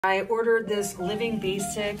I ordered this Living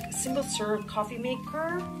Basic single serve coffee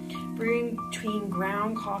maker, brewing between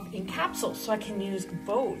ground coffee and capsules. So I can use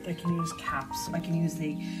both. I can use I can use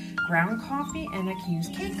the ground coffee and I can use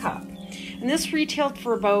K-Cup. And this retailed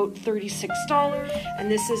for about $36, and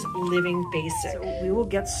this is Living Basic. So we will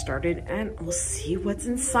get started and we'll see what's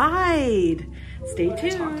inside. Stay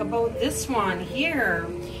tuned. Talk about this one here.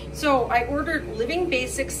 So I ordered Living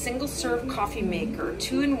Basic single serve coffee maker,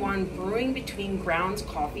 2-in-1 brewing between grounds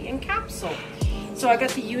coffee and capsule. So I got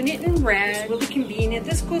the unit in red. It's really convenient.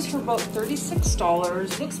 This goes for about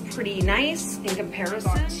 $36. Looks pretty nice in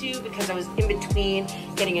comparison to, because I was in between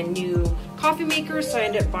getting a new coffee maker, so I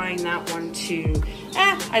ended up buying that one too.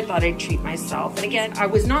 I thought I'd treat myself. And again, I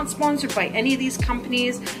was not sponsored by any of these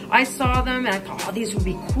companies. I saw them and I thought, oh, these would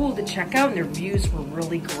be cool to check out, and their reviews were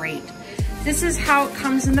really great. This is how it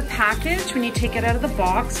comes in the package when you take it out of the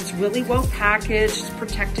box. It's really well packaged, it's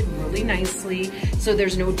protected really nicely, so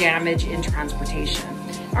there's no damage in transportation.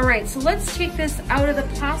 All right, so let's take this out of the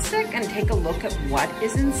plastic and take a look at what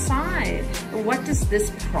is inside. And what does this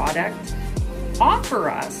product offer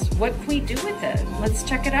us? What can we do with it? Let's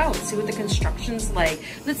check it out, see what the construction's like.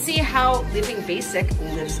 Let's see how Living Basic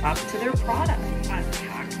lives up to their product.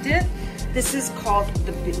 Unpacked it. This is called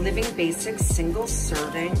the Living Basic single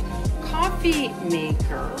serving coffee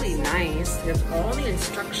maker. Really nice. There's all the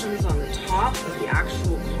instructions on the top of the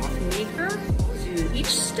actual coffee maker. Each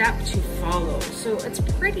step to follow. So it's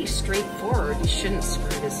pretty straightforward. You shouldn't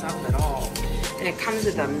screw this up at all. And it comes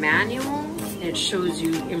with a manual, and it shows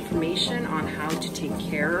you information on how to take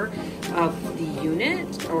care of the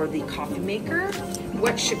unit or the coffee maker,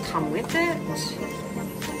 what should come with it.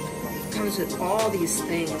 Comes with all these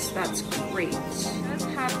things. That's great. It does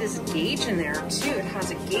have this gauge in there too. It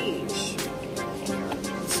has a gauge,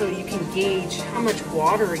 so you can gauge how much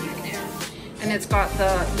water you can have. And it's got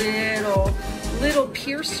the little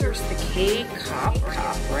piercers, the K-Cup,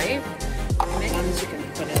 right? Many ones you can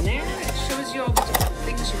put in there. It shows you all the different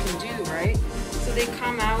things you can do, right? So they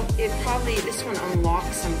come out. This one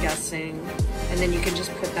unlocks, I'm guessing, and then you can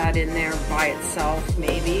just put that in there by itself,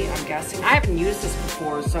 maybe, I'm guessing. I haven't used this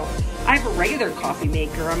before, so I have a regular coffee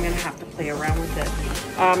maker. I'm gonna have to play around with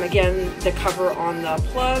it. Again, the cover on the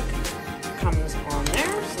plug comes on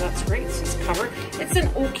there, so that's great. So it's covered. It's an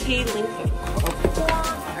okay length of cord.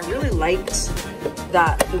 I really liked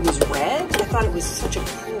that it was red. I thought it was such a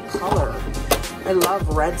cool color. I love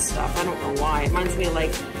red stuff. I don't know why. It reminds me of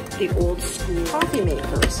like the old school coffee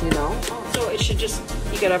makers, you know? So it should just,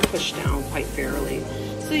 you gotta push down quite fairly.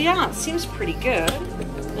 So yeah, it seems pretty good.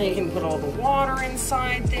 And you can put all the water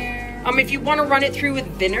inside there. If you wanna run it through with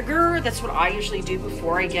vinegar, that's what I usually do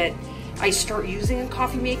before I start using a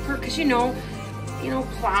coffee maker, because you know,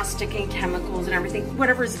 plastic and chemicals and everything,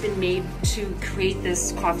 whatever has been made to create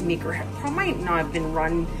this coffee maker might not have been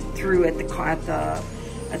run through at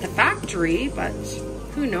the factory, but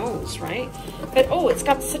who knows, right? But oh, it's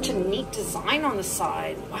got such a neat design on the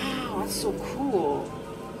side. Wow, that's so cool.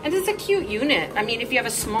 And it's a cute unit. I mean, if you have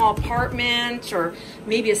a small apartment or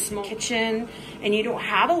maybe a small kitchen and you don't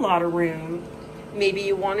have a lot of room, maybe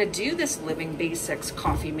you want to do this Living Basics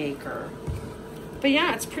coffee maker. But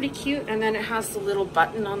yeah, it's pretty cute. And then it has the little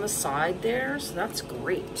button on the side there, so that's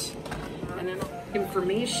great. And then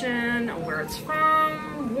information on where it's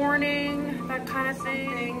from, warning, that kind of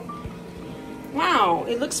thing. Wow,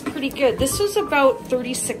 it looks pretty good. This was about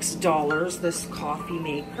 $36, this coffee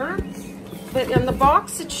maker. But in the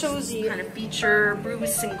box, it shows you kind of feature, brew a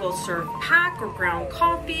single serve pack or ground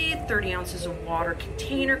coffee, 30 ounces of water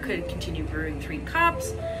container, could continue brewing 3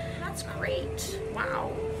 cups. That's great,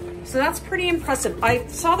 wow. So that's pretty impressive. I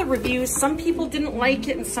saw the reviews. Some people didn't like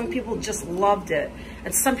it and some people just loved it.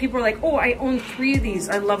 And some people were like, oh, I own 3 of these.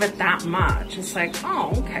 I love it that much. It's like,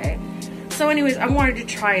 oh, okay. So anyways, I wanted to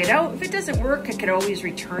try it out. If it doesn't work, I could always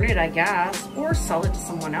return it, I guess, or sell it to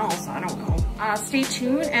someone else. I don't know. Stay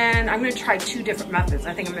tuned, and I'm gonna try 2 different methods.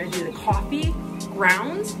 I think I'm gonna do the coffee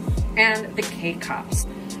grounds and the K-Cups.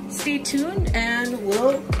 Stay tuned, and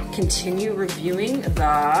we'll continue reviewing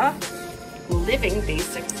the Living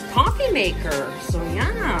Basic coffee maker. So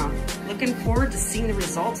yeah, looking forward to seeing the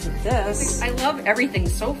results with this. I love everything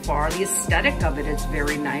so far. The aesthetic of it is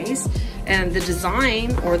very nice, and the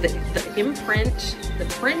design, or the imprint, the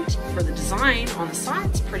print for the design on the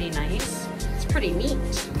side is pretty nice. It's pretty neat.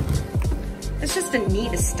 It's just a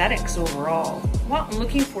neat aesthetics overall. Well, I'm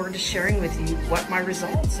looking forward to sharing with you what my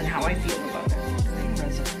results and how I feel about it. And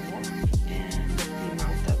the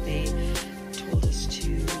amount that they told us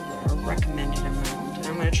to, or recommended amount. And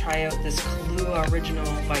I'm gonna try out this Kahlua Original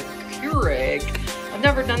by Keurig. I've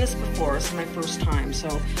never done this before. This is my first time,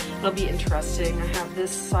 so it'll be interesting. I have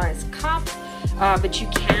this size cup. but you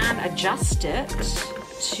can adjust it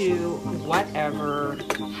to whatever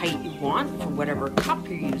height you want for whatever cup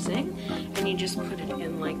you're using, and you just put it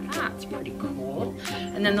in like that. It's pretty cool.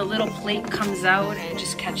 And then the little plate comes out and it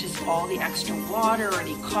just catches all the extra water or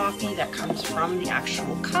any coffee that comes from the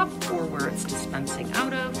actual cup or where it's dispensing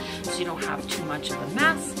out of, so you don't have too much of a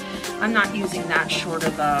mess. I'm not using that short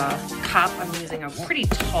of a cup. I'm using a pretty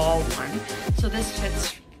tall one, so this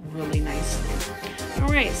fits really nicely. All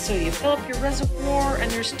right, so you fill up your reservoir, and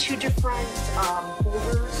there's two different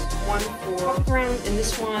holders, one for ground and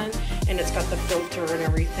this one, and it's got the filter and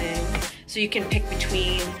everything. So you can pick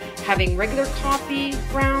between having regular coffee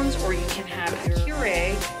grounds, or you can have your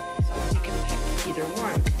Keurig, so you can pick either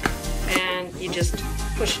one. And you just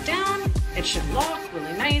push it down, it should lock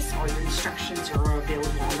really nice. All your instructions are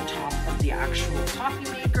available on the top of the actual coffee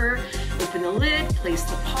maker. Open the lid, place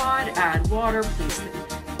the pod, add water,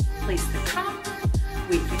 place the cup,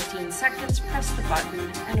 wait 15 seconds, press the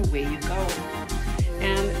button, and away you go.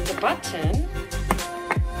 And the button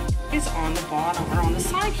is on the bottom, or on the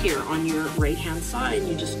side here, on your right-hand side.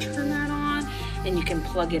 You just turn that on, and you can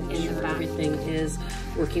plug it in the back. Everything is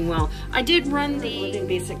working well. I did run the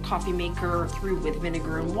LIVIngbasic coffee maker through with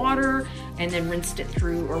vinegar and water, and then rinsed it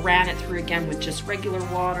through, or ran it through again with just regular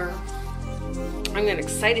water. I'm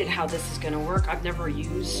excited how this is going to work. I've never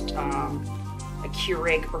used a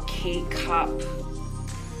Keurig or K-cup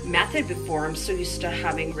method before. I'm so used to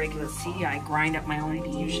having regular I grind up my own. I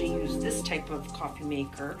usually use this type of coffee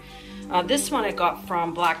maker. This one I got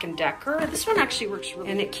from Black & Decker. This one actually works really,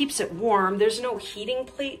 and it keeps it warm. There's no heating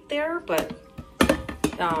plate there, but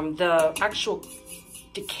the actual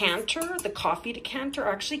decanter, the coffee decanter,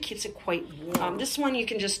 actually keeps it quite warm. This one you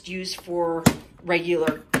can just use for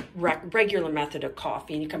regular method of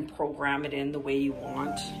coffee, and you can program it in the way you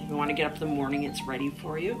want. If you want to get up in the morning, it's ready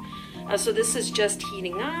for you. So this is just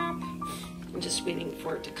heating up. I'm just waiting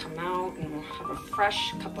for it to come out, and we'll have a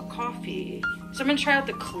fresh cup of coffee. So I'm gonna try out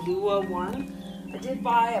the Kahlua one. I did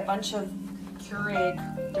buy a bunch of Keurig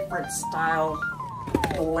different style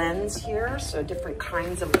blends here, so different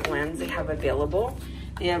kinds of blends they have available.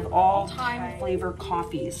 They have all-time flavor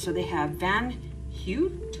coffees. So they have Van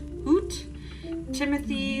Hoot,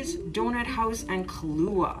 Timothy's, Donut House, and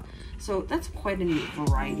Kahlua. So that's quite a neat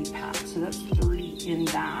variety pack. So that's 30 in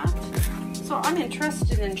that. So I'm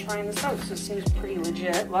interested in trying this out. So it seems pretty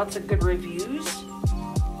legit. Lots of good reviews.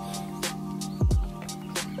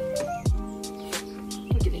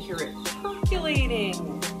 I'm gonna hear it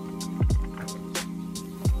percolating.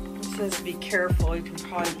 It says be careful. You can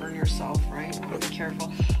probably burn yourself, right? Be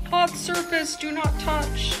careful. Hot surface, do not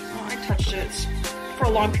touch. Oh, I touched it. For a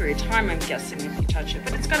long period of time, I'm guessing, if you touch it,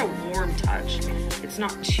 but it's got a warm touch. It's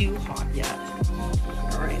not too hot yet.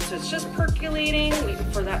 All right, so it's just percolating,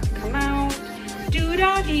 waiting for that to come out.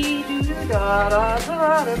 Do-da-dee,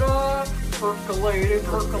 do-da-da-da-da-da. Percolating,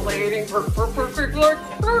 percolating, percolating.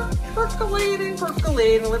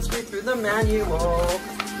 Let's read through the manual.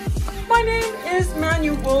 My name is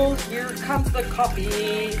Manuel. Here comes the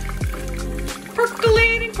coffee.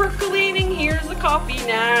 Percolating, percolating, here's the coffee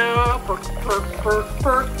now. Percolating.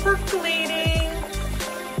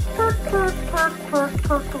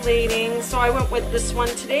 Percolating. So I went with this one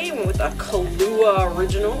today. I went with a Kahlua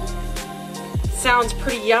original. Sounds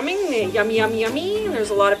pretty yummy. Yummy, yummy, yummy.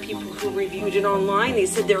 There's a lot of people who reviewed it online. They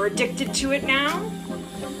said they're addicted to it now.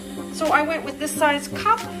 So I went with this size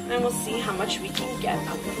cup, and we'll see how much we can get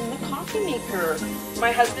out from the coffee maker.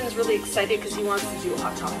 My husband's really excited because he wants to do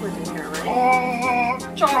hot chocolate in here, right? Oh,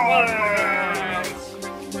 chocolate!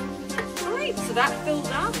 All right, so that filled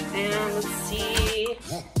up, and let's see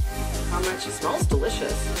how much. It smells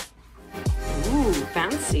delicious. Ooh,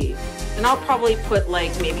 fancy. And I'll probably put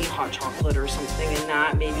like maybe hot chocolate or something in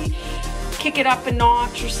that, maybe kick it up a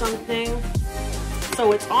notch or something.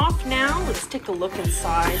 So it's off now. Let's take a look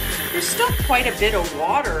inside. There's still quite a bit of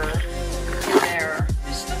water in there.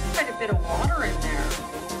 There's still quite a bit of water in there.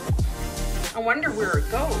 I wonder where it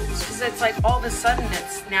goes, because it's like all of a sudden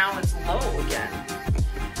it's low again.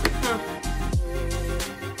 Huh.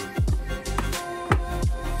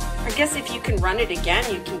 I guess if you can run it again,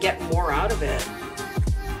 you can get more out of it.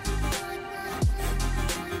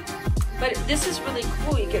 But this is really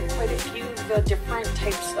cool. You get quite a few of the different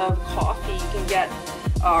types of coffee. You can get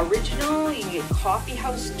original, you can get Coffee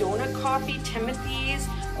House Donut Coffee, Timothy's,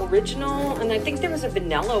 original, and I think there was a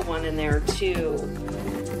vanilla one in there too.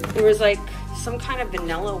 There was like some kind of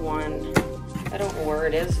vanilla one. I don't know where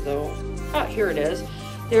it is though. Oh, here it is.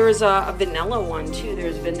 There was a vanilla one too.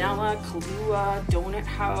 There's vanilla, Kahlua, Donut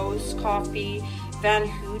House Coffee, Van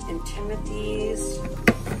Hoot, and Timothy's.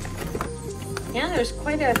 Yeah, there's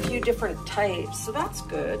quite a few different types, so that's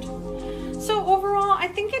good. So overall, I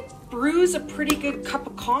think it brews a pretty good cup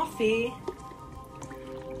of coffee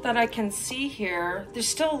that I can see here. There's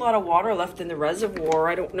still a lot of water left in the reservoir.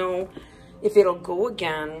 I don't know if it'll go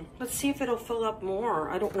again. Let's see if it'll fill up more.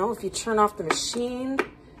 I don't know if you turn off the machine,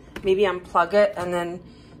 maybe unplug it and then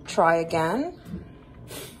try again.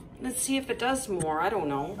 Let's see if it does more. I don't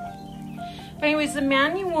know. But anyways, the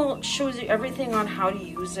manual shows you everything on how to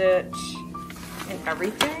use it and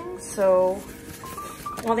everything. So,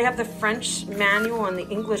 well, they have the French manual and the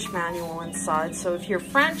English manual inside. So if you're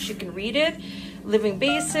French, you can read it. Living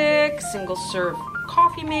Basic, single serve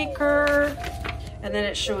coffee maker. And then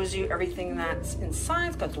it shows you everything that's inside.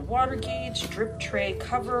 It's got the water gauge, drip tray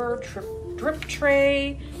cover, drip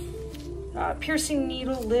tray, piercing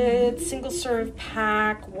needle lid, single serve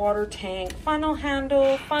pack, water tank, funnel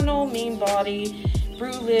handle, funnel, main body,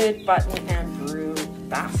 brew lid, button, and brew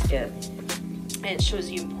basket. And it shows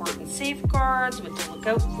you important safeguards, what to look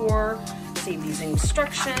out for, save these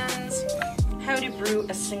instructions, how to brew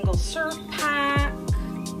a single serve pack.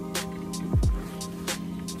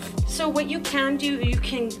 So what you can do, you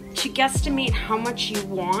can, to guesstimate how much you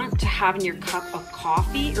want to have in your cup of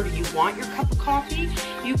coffee, or you want your cup of coffee,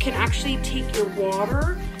 you can actually take your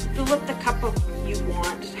water, fill up the cup of you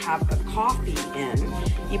want to have a coffee in.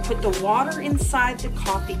 You put the water inside the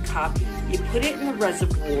coffee cup, you put it in the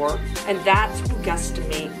reservoir, and that's will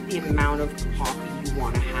guesstimate the amount of coffee you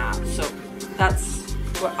want to have. So that's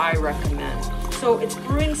what I recommend. So it's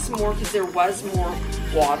brewing some more because there was more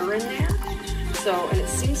water in there. So, and it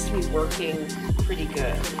seems to be working pretty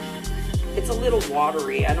good. It's a little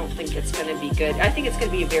watery. I don't think it's going to be good. I think it's going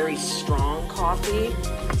to be a very strong coffee.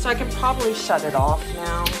 So I can probably shut it off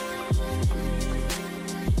now.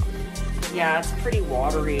 Yeah, it's pretty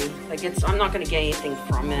watery. Like I'm not going to get anything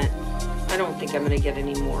from it. I don't think I'm going to get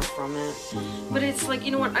any more from it. But it's like,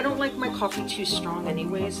 you know what? I don't like my coffee too strong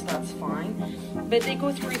anyway, so that's fine. But they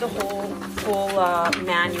go through the whole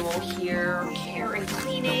manual here, care and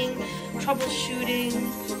cleaning, troubleshooting,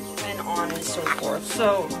 and on and so forth.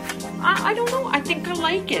 So I don't know. I think I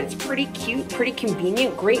like it. It's pretty cute, pretty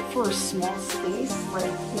convenient, great for a small space. Like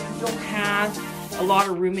if you don't have a lot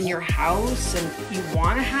of room in your house and you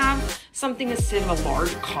want to have something instead of a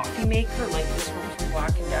large coffee maker like this one from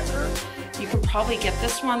Black & Decker, you can probably get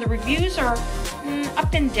this one. The reviews are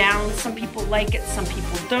up and down. Some people like it, some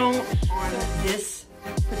people don't on this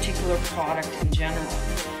particular product in general.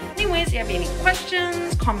 Anyways, if you have any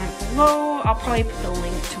questions, comment below. I'll probably put the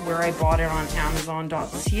link to where I bought it on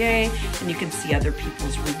Amazon.ca, and you can see other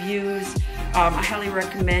people's reviews. I highly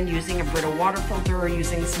recommend using a Brita water filter or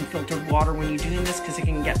using some filtered water when you're doing this, because it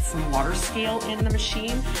can get some water scale in the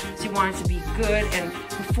machine. So you want it to be good, and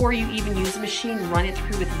before you even use the machine, run it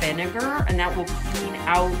through with vinegar, and that will clean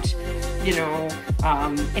out, you know,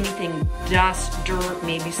 anything, dust, dirt,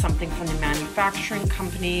 maybe something from the manufacturing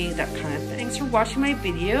company, that kind of thing. Thanks for watching my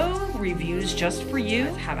video, Reviews Just For You.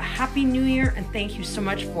 Have a happy new year, and thank you so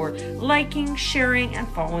much for liking, sharing, and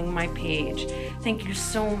following my page. Thank you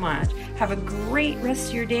so much. Have a great rest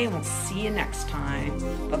of your day, and we'll see you next time.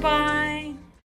 Bye-bye.